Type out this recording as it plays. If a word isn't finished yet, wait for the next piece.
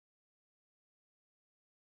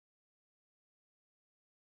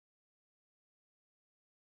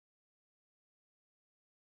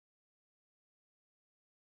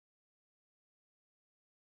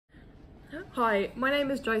Hi, my name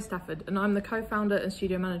is Stafford and I'm the co-founder and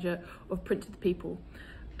studio manager of Print to the People,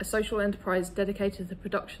 a social enterprise dedicated to the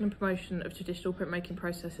production and promotion of traditional printmaking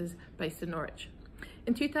processes based in Norwich.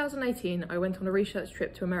 In 2018, I went on a research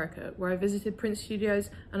trip to America where I visited print studios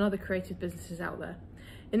and other creative businesses out there.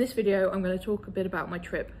 In this video, I'm going to talk a bit about my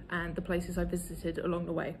trip and the places I visited along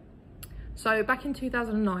the way. So back in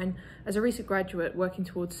 2009, as a recent graduate working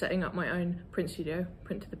towards setting up my own print studio,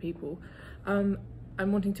 Print to the People,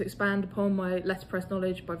 and wanting to expand upon my letterpress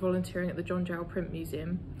knowledge by volunteering at the John Jowell Print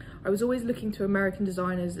Museum, I was always looking to American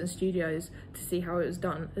designers and studios to see how it was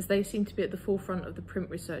done, as they seemed to be at the forefront of the print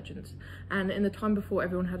resurgence. And in the time before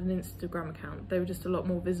everyone had an Instagram account, they were just a lot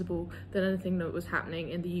more visible than anything that was happening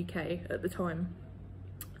in the UK at the time.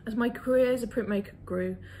 As my career as a printmaker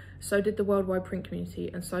grew, so did the worldwide print community,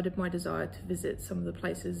 and so did my desire to visit some of the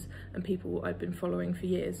places and people I'd been following for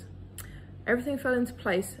years. Everything fell into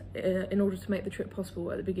place in order to make the trip possible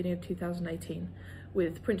at the beginning of 2018,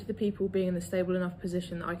 with Print to the People being in a stable enough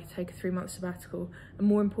position that I could take a 3-month sabbatical, and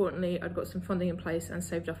more importantly, I'd got some funding in place and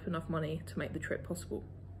saved up enough money to make the trip possible.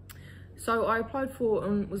 So I applied for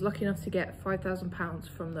and was lucky enough to get £5,000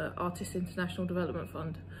 from the Artists International Development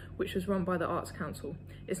Fund, which was run by the Arts Council.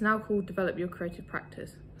 It's now called Develop Your Creative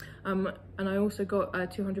Practice. And I also got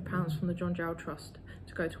 £200 from the John Jowell Trust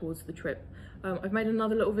to go towards the trip. I've made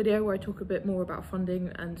another little video where I talk a bit more about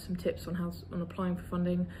funding and some tips on on applying for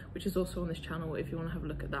funding, which is also on this channel if you want to have a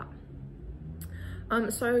look at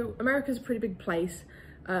that. So America's a pretty big place,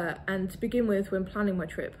 and to begin with, when planning my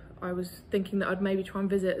trip, I was thinking that I'd maybe try and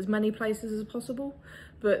visit as many places as possible,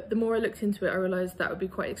 but the more I looked into it, I realised that would be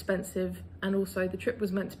quite expensive, and also the trip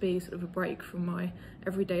was meant to be sort of a break from my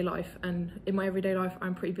everyday life, and in my everyday life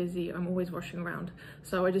I'm pretty busy, I'm always rushing around,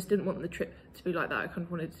 so I just didn't want the trip to be like that. I kind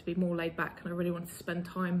of wanted it to be more laid back, and I really wanted to spend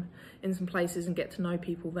time in some places and get to know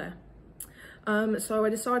people there. So I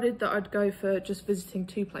decided that I'd go for just visiting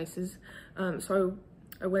 2 places, so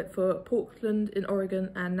I went for Portland in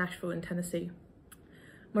Oregon and Nashville in Tennessee.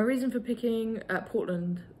 My reason for picking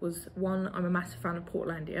Portland was, 1, I'm a massive fan of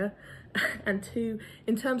Portlandia, and 2,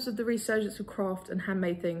 in terms of the resurgence of craft and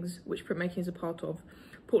handmade things, which printmaking is a part of,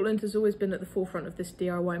 Portland has always been at the forefront of this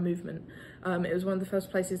DIY movement. It was one of the first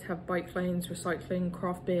places to have bike lanes, recycling,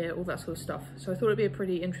 craft beer, all that sort of stuff, so I thought it'd be a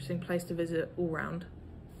pretty interesting place to visit all round.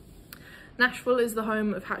 Nashville is the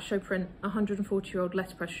home of Hat Show Print, a 140-year-old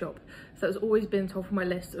letterpress shop, so that's always been top of my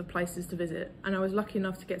list of places to visit, and I was lucky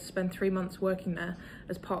enough to get to spend 3 months working there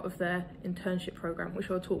as part of their internship program, which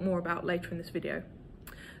I'll talk more about later in this video.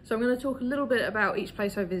 So I'm going to talk a little bit about each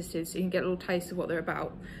place I visited so you can get a little taste of what they're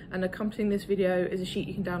about, and accompanying this video is a sheet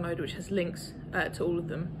you can download which has links to all of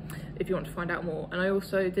them if you want to find out more, and I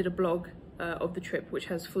also did a blog of the trip which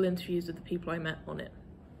has full interviews of the people I met on it.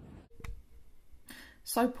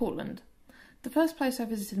 So Portland. The first place I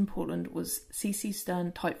visited in Portland was C.C.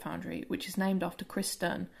 Stern Type Foundry, which is named after Chris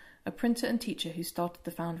Stern, a printer and teacher who started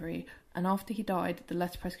the foundry, and after he died, the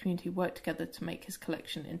letterpress community worked together to make his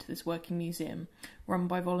collection into this working museum, run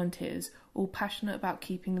by volunteers, all passionate about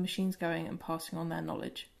keeping the machines going and passing on their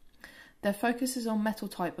knowledge. Their focus is on metal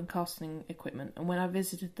type and casting equipment, and when I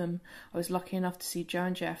visited them, I was lucky enough to see Joe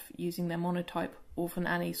and Jeff using their monotype Orphan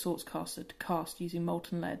Annie sorts caster to cast using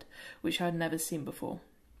molten lead, which I had never seen before.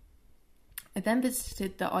 I then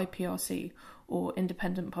visited the IPRC, or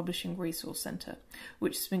Independent Publishing Resource Centre,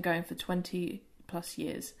 which has been going for 20 plus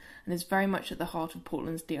years and is very much at the heart of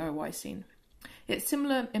Portland's DIY scene. It's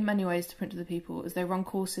similar in many ways to Print to the People, as they run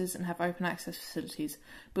courses and have open access facilities,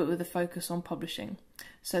 but with a focus on publishing.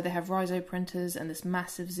 So they have Riso printers and this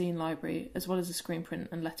massive zine library, as well as a screen print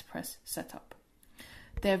and letterpress setup.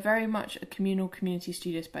 They are very much a communal community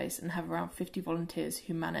studio space and have around 50 volunteers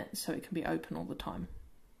who man it, so it can be open all the time.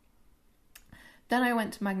 Then I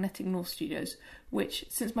went to Magnetic North Studios, which,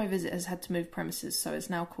 since my visit, has had to move premises, so is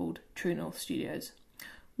now called True North Studios.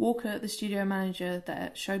 Walker, the studio manager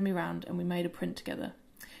there, showed me around and we made a print together.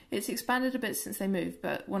 It's expanded a bit since they moved,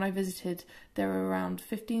 but when I visited, there were around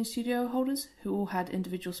 15 studio holders who all had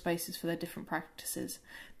individual spaces for their different practices.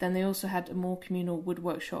 Then they also had a more communal wood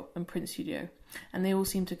workshop and print studio, and they all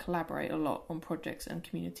seemed to collaborate a lot on projects and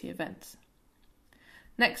community events.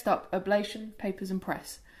 Next up, Ablation, Papers and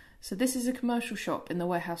Press. So this is a commercial shop in the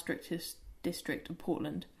Warehouse district of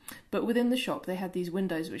Portland, but within the shop they had these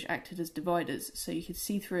windows which acted as dividers, so you could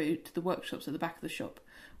see through to the workshops at the back of the shop,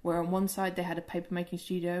 where on one side they had a papermaking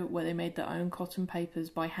studio where they made their own cotton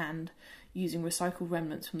papers by hand using recycled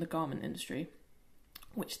remnants from the garment industry,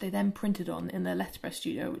 which they then printed on in their letterpress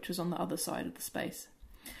studio, which was on the other side of the space.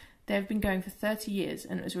 They have been going for 30 years,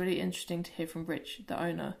 and it was really interesting to hear from Rich, the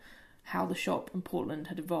owner, how the shop in Portland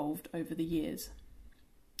had evolved over the years.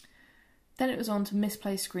 Then it was on to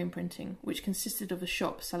misplaced screen printing, which consisted of a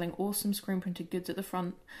shop selling awesome screen printed goods at the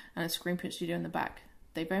front and a screen print studio in the back.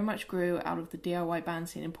 They very much grew out of the DIY band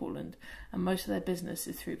scene in Portland, and most of their business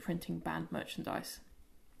is through printing band merchandise.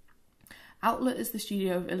 Outlet is the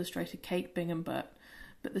studio of illustrator Kate Bingham-Burt,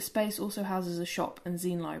 but the space also houses a shop and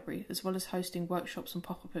zine library, as well as hosting workshops and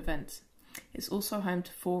pop-up events. It's also home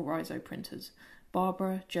to 4 Riso printers,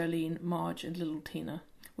 Barbara, Jolene, Marge and Little Tina,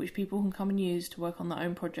 which people can come and use to work on their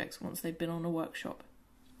own projects once they've been on a workshop.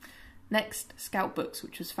 Next, Scout Books,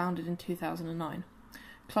 which was founded in 2009.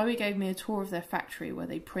 Chloe gave me a tour of their factory where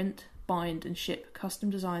they print, bind and ship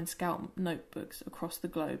custom-designed Scout notebooks across the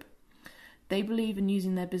globe. They believe in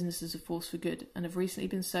using their business as a force for good and have recently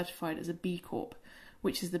been certified as a B Corp,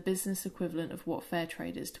 which is the business equivalent of what fair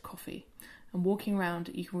trade is to coffee. And walking around,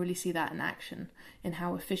 you can really see that in action, in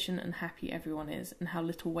how efficient and happy everyone is and how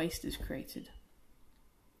little waste is created.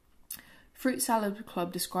 Fruit Salad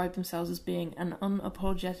Club described themselves as being an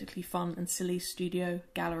unapologetically fun and silly studio,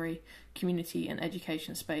 gallery, community and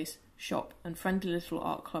education space, shop and friendly little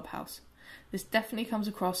art clubhouse. This definitely comes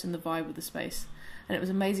across in the vibe of the space, and it was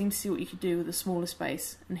amazing to see what you could do with a smaller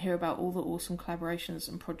space and hear about all the awesome collaborations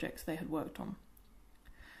and projects they had worked on.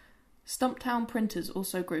 Stumptown Printers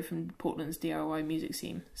also grew from Portland's DIY music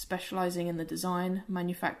scene, specialising in the design,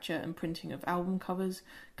 manufacture and printing of album covers,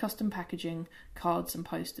 custom packaging, cards and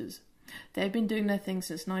posters. They have been doing their thing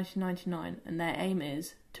since 1999, and their aim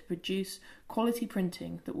is to produce quality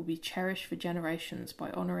printing that will be cherished for generations by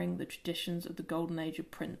honouring the traditions of the golden age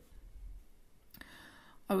of print.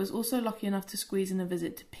 I was also lucky enough to squeeze in a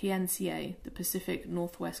visit to PNCA, the Pacific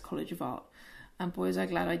Northwest College of Art, and boy was I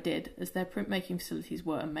glad I did, as their printmaking facilities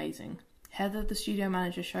were amazing. Heather, the studio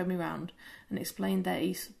manager, showed me around and explained their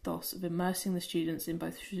ethos of immersing the students in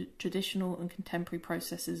both traditional and contemporary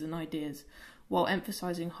processes and ideas, while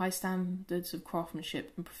emphasising high standards of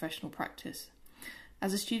craftsmanship and professional practice.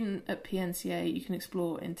 As a student at PNCA, you can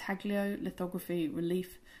explore intaglio, lithography,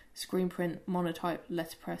 relief, screen print, monotype,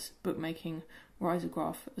 letterpress, bookmaking,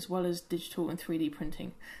 risograph, as well as digital and 3D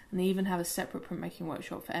printing, and they even have a separate printmaking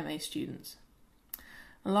workshop for MA students.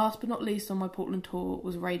 And last but not least on my Portland tour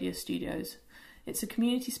was Radius Studios. It's a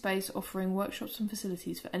community space offering workshops and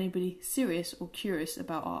facilities for anybody serious or curious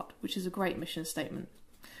about art, which is a great mission statement.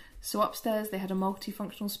 So upstairs they had a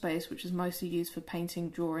multifunctional space which is mostly used for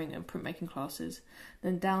painting, drawing and printmaking classes.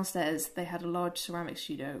 Then downstairs they had a large ceramic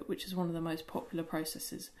studio, which is one of the most popular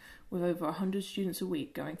processes, with over 100 students a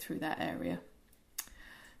week going through that area.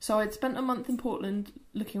 So I'd spent a month in Portland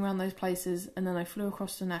looking around those places, and then I flew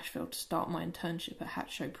across to Nashville to start my internship at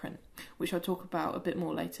Hat Show Print, which I'll talk about a bit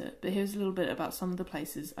more later, but here's a little bit about some of the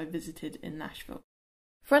places I visited in Nashville.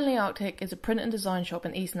 Friendly Arctic is a print and design shop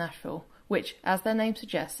in East Nashville, which, as their name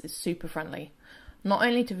suggests, is super friendly, not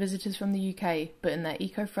only to visitors from the UK, but in their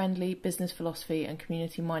eco-friendly business philosophy and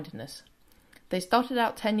community-mindedness. They started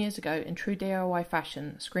out 10 years ago in true DIY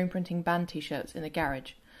fashion, screen printing band t-shirts in a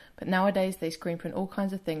garage, but nowadays they screen print all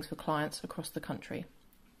kinds of things for clients across the country.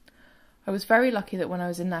 I was very lucky that when I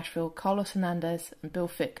was in Nashville, Carlos Hernandez and Bill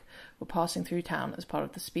Fick were passing through town as part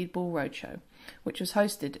of the Speedball Roadshow, which was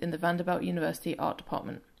hosted in the Vanderbilt University Art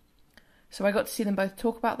Department. So I got to see them both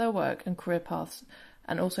talk about their work and career paths,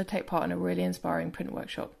 and also take part in a really inspiring print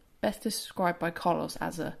workshop, best described by Carlos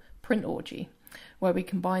as a print orgy, where we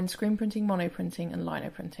combine screen printing, monoprinting and lino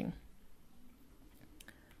printing.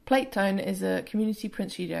 Plate Tone is a community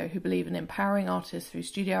print studio who believe in empowering artists through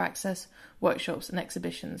studio access, workshops and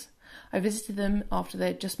exhibitions. I visited them after they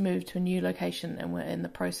had just moved to a new location and were in the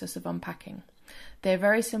process of unpacking. They are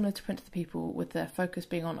very similar to Print to the People, with their focus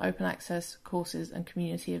being on open access, courses and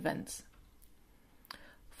community events.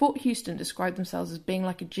 Fort Houston described themselves as being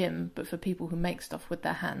like a gym, but for people who make stuff with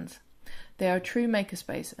their hands. They are a true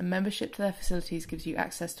makerspace, and membership to their facilities gives you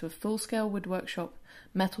access to a full-scale wood workshop,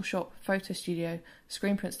 metal shop, photo studio,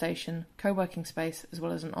 screen print station, co-working space, as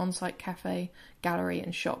well as an on-site cafe, gallery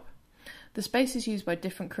and shop. The space is used by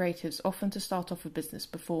different creatives, often to start off a business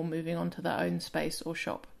before moving on to their own space or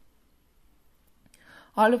shop.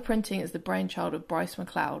 Isle of Printing is the brainchild of Bryce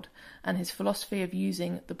McLeod, and his philosophy of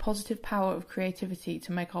using the positive power of creativity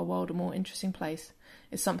to make our world a more interesting place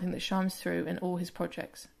is something that shines through in all his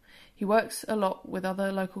projects. He works a lot with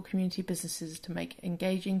other local community businesses to make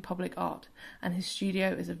engaging public art, and his studio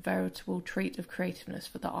is a veritable treat of creativeness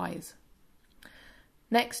for the eyes.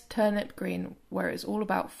 Next, Turnip Green, where it's all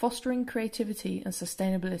about fostering creativity and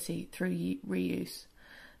sustainability through reuse.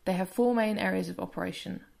 They have 4 main areas of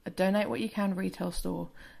operation: a Donate What You Can retail store,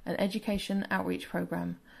 an education outreach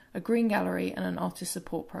program, a green gallery and an artist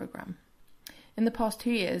support program. In the past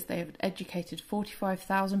 2 years, they have educated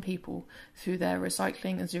 45,000 people through their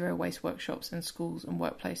recycling and zero waste workshops in schools and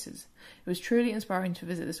workplaces. It was truly inspiring to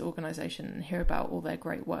visit this organisation and hear about all their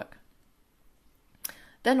great work.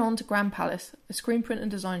 Then on to Grand Palace, a screen print and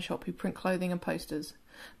design shop who print clothing and posters.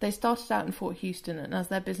 They started out in Fort Houston, and as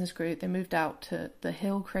their business grew, they moved out to the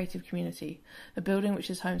Hill Creative Community, a building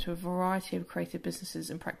which is home to a variety of creative businesses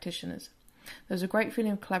and practitioners. There's a great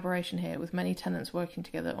feeling of collaboration here, with many tenants working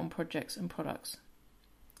together on projects and products.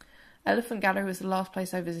 Elephant Gallery was the last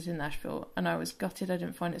place I visited in Nashville, and I was gutted I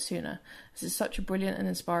didn't find it sooner, as it's such a brilliant and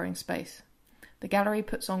inspiring space. The gallery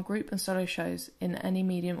puts on group and solo shows in any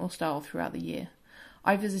medium or style throughout the year.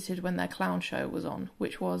 I visited when their clown show was on,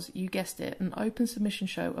 which was, you guessed it, an open submission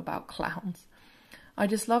show about clowns. I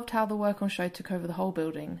just loved how the work on show took over the whole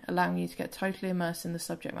building, allowing you to get totally immersed in the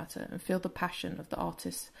subject matter and feel the passion of the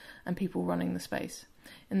artists and people running the space.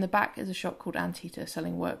 In the back is a shop called Anteater,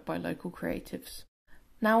 selling work by local creatives.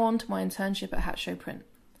 Now on to my internship at Hatch Show Print.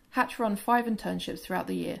 Hatch run 5 internships throughout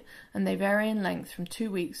the year, and they vary in length from 2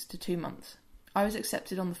 weeks to 2 months. I was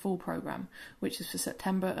accepted on the full programme, which is for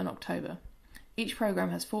September and October. Each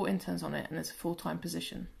programme has 4 interns on it and is a full-time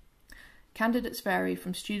position. Candidates vary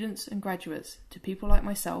from students and graduates to people like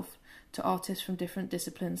myself to artists from different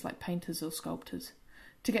disciplines like painters or sculptors.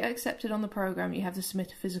 To get accepted on the programme, you have to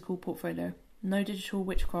submit a physical portfolio, no digital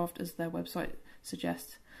witchcraft as their website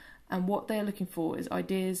suggests, and what they are looking for is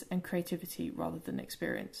ideas and creativity rather than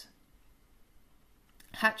experience.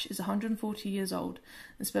 Hatch is 140 years old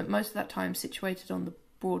and spent most of that time situated on the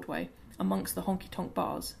Broadway amongst the honky-tonk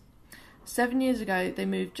bars. 7 years ago, they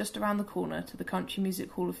moved just around the corner to the Country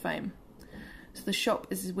Music Hall of Fame. So the shop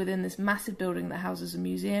is within this massive building that houses a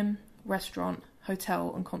museum, restaurant,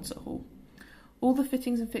 hotel and concert hall. All the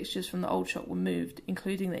fittings and fixtures from the old shop were moved,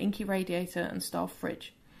 including the inky radiator and staff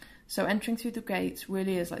fridge. So entering through the gates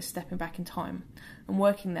really is like stepping back in time. And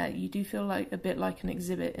working there, you do feel like a bit like an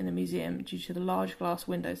exhibit in a museum due to the large glass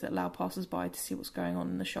windows that allow passers-by to see what's going on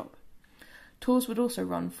in the shop. Tours would also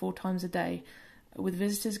run 4 times a day, with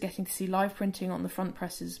visitors getting to see live printing on the front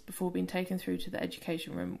presses before being taken through to the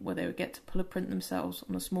education room where they would get to pull a print themselves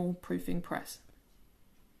on a small proofing press.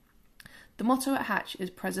 The motto at Hatch is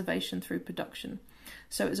preservation through production,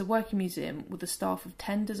 so it is a working museum with a staff of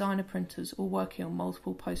 10 designer printers all working on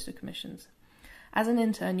multiple poster commissions. As an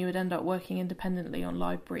intern, you would end up working independently on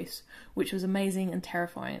live briefs, which was amazing and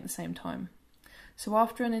terrifying at the same time. So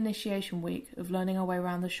after an initiation week of learning our way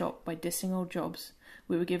around the shop by dissing old jobs,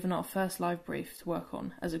 we were given our first live brief to work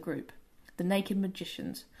on as a group, The Naked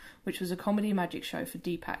Magicians, which was a comedy magic show for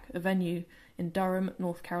DPAC, a venue in Durham,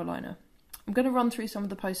 North Carolina. I'm going to run through some of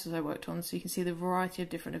the posters I worked on so you can see the variety of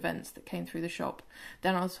different events that came through the shop.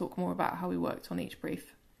 Then I'll talk more about how we worked on each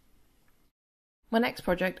brief. My next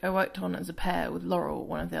project I worked on as a pair with Laurel,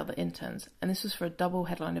 one of the other interns, and this was for a double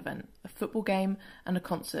headline event, a football game and a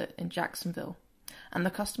concert in Jacksonville. And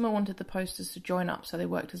the customer wanted the posters to join up, so they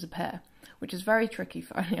worked as a pair, which is very tricky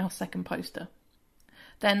for only our second poster.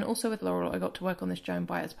 Then, also with Laurel, I got to work on this Joan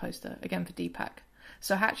Baez poster, again for DPAC.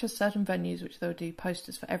 So Hatch has certain venues which they'll do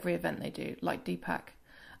posters for every event they do, like DPAC,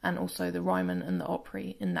 and also the Ryman and the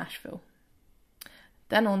Opry in Nashville.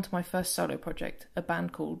 Then on to my first solo project, a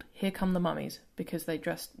band called Here Come the Mummies, because they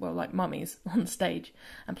dressed, well, like mummies on stage,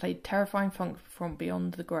 and played terrifying funk from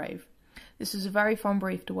beyond the grave. This was a very fun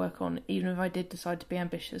brief to work on, even if I did decide to be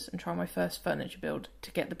ambitious and try my first furniture build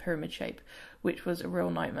to get the pyramid shape, which was a real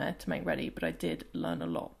nightmare to make ready, but I did learn a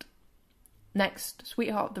lot. Next,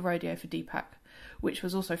 Sweetheart of the Rodeo for DPAC, which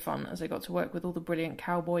was also fun as I got to work with all the brilliant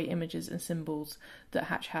cowboy images and symbols that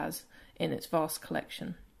Hatch has in its vast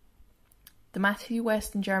collection. The Matthew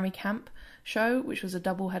West and Jeremy Camp show, which was a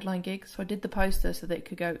double headline gig, so I did the poster so that it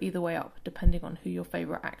could go either way up, depending on who your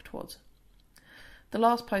favourite act was. The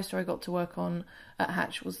last poster I got to work on at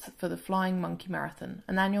Hatch was for the Flying Monkey Marathon,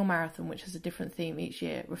 an annual marathon which has a different theme each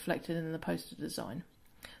year, reflected in the poster design.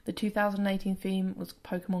 The 2018 theme was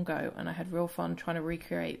Pokemon Go, and I had real fun trying to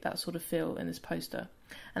recreate that sort of feel in this poster.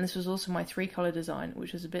 And this was also my 3-colour design,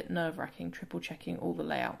 which was a bit nerve-wracking, triple-checking all the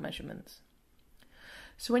layout measurements.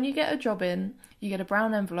 So when you get a job in, you get a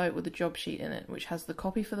brown envelope with a job sheet in it, which has the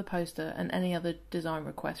copy for the poster and any other design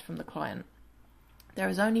request from the client. There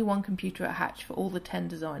is only one computer at Hatch for all the 10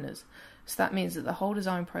 designers, so that means that the whole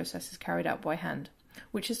design process is carried out by hand,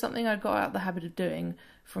 which is something I'd got out of the habit of doing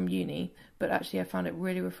from uni, but actually I found it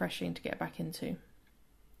really refreshing to get back into.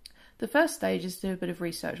 The first stage is to do a bit of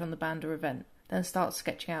research on the band or event, then start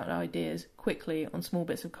sketching out ideas quickly on small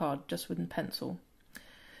bits of card just with a pencil.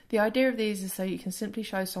 The idea of these is so you can simply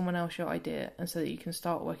show someone else your idea and so that you can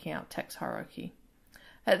start working out text hierarchy.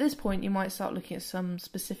 At this point, you might start looking at some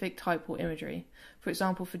specific type or imagery. For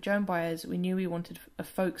example, for Joan Baez, we knew we wanted a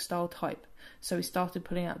folk-style type, so we started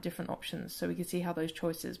pulling out different options so we could see how those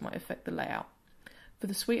choices might affect the layout. For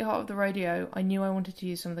the Sweetheart of the Rodeo, I knew I wanted to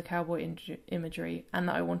use some of the cowboy imagery and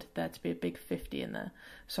that I wanted there to be a big 50 in there,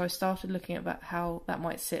 so I started looking at how that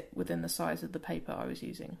might sit within the size of the paper I was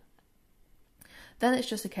using. Then it's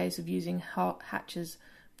just a case of using Hatch's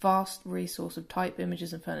vast resource of type,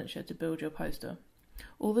 images and furniture to build your poster.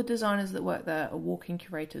 All the designers that work there are walking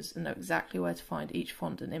curators and know exactly where to find each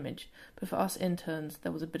font and image, but for us interns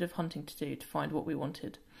there was a bit of hunting to do to find what we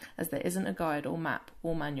wanted, as there isn't a guide or map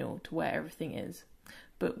or manual to where everything is.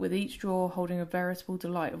 But with each drawer holding a veritable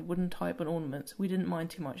delight of wooden type and ornaments, we didn't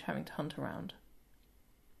mind too much having to hunt around.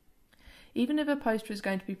 Even if a poster is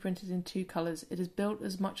going to be printed in 2 colours, it is built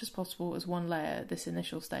as much as possible as one layer at this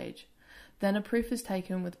initial stage. Then a proof is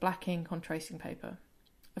taken with black ink on tracing paper.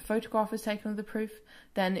 A photograph is taken of the proof.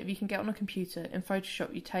 Then, if you can get on a computer, in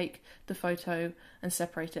Photoshop you take the photo and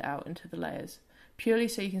separate it out into the layers, purely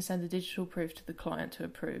so you can send a digital proof to the client to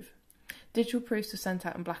approve. Digital proofs are sent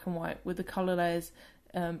out in black and white with the colour layers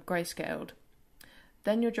grayscaled.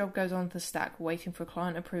 Then your job goes on to the stack waiting for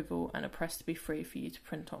client approval and a press to be free for you to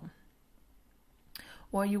print on.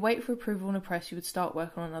 While you wait for approval and a press, you would start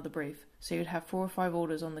work on another brief, so you would have 4 or 5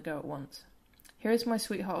 orders on the go at once. Here is my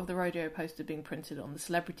Sweetheart of the Rodeo poster being printed on the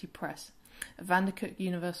Celebrity Press, a Vandercook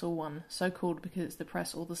Universal 1, so called because it's the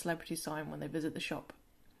press all the celebrities sign when they visit the shop.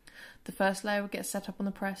 The first layer would get set up on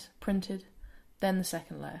the press, printed, then the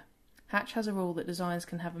second layer. Hatch has a rule that designs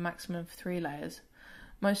can have a maximum of 3 layers.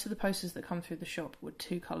 Most of the posters that come through the shop were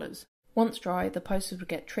 2 colours. Once dry, the posters would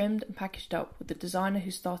get trimmed and packaged up with the designer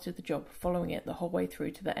who started the job following it the whole way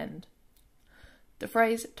through to the end. The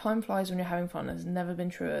phrase, "time flies when you're having fun," has never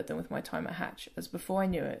been truer than with my time at Hatch, as before I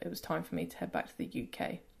knew it, it was time for me to head back to the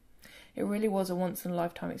UK. It really was a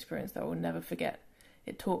once-in-a-lifetime experience that I will never forget.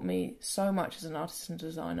 It taught me so much as an artist and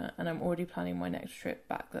designer, and I'm already planning my next trip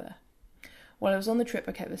back there. While I was on the trip,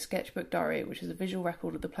 I kept a sketchbook diary, which is a visual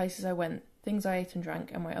record of the places I went, things I ate and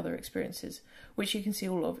drank, and my other experiences, which you can see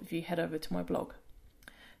all of if you head over to my blog.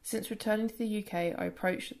 Since returning to the UK, I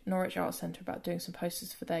approached Norwich Art Centre about doing some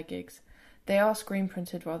posters for their gigs. They are screen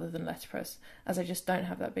printed rather than letterpress, as I just don't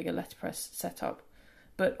have that big a letterpress set up,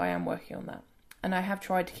 but I am working on that. And I have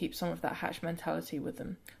tried to keep some of that Hatch mentality with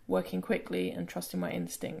them, working quickly and trusting my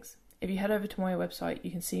instincts. If you head over to my website, you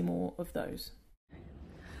can see more of those.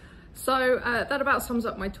 So that about sums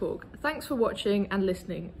up my talk. Thanks for watching and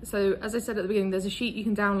listening. So as I said at the beginning, there's a sheet you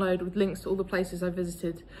can download with links to all the places I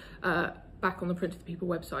visited back on the Print to the People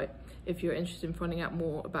website if you're interested in finding out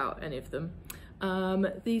more about any of them.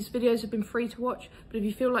 These videos have been free to watch, but if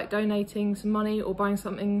you feel like donating some money or buying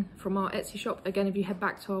something from our Etsy shop, again, if you head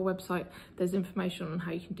back to our website, there's information on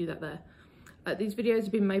how you can do that there. These videos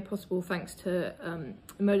have been made possible thanks to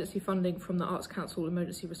emergency funding from the Arts Council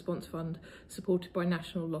Emergency Response Fund, supported by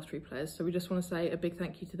National Lottery Players. So we just want to say a big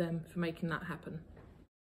thank you to them for making that happen.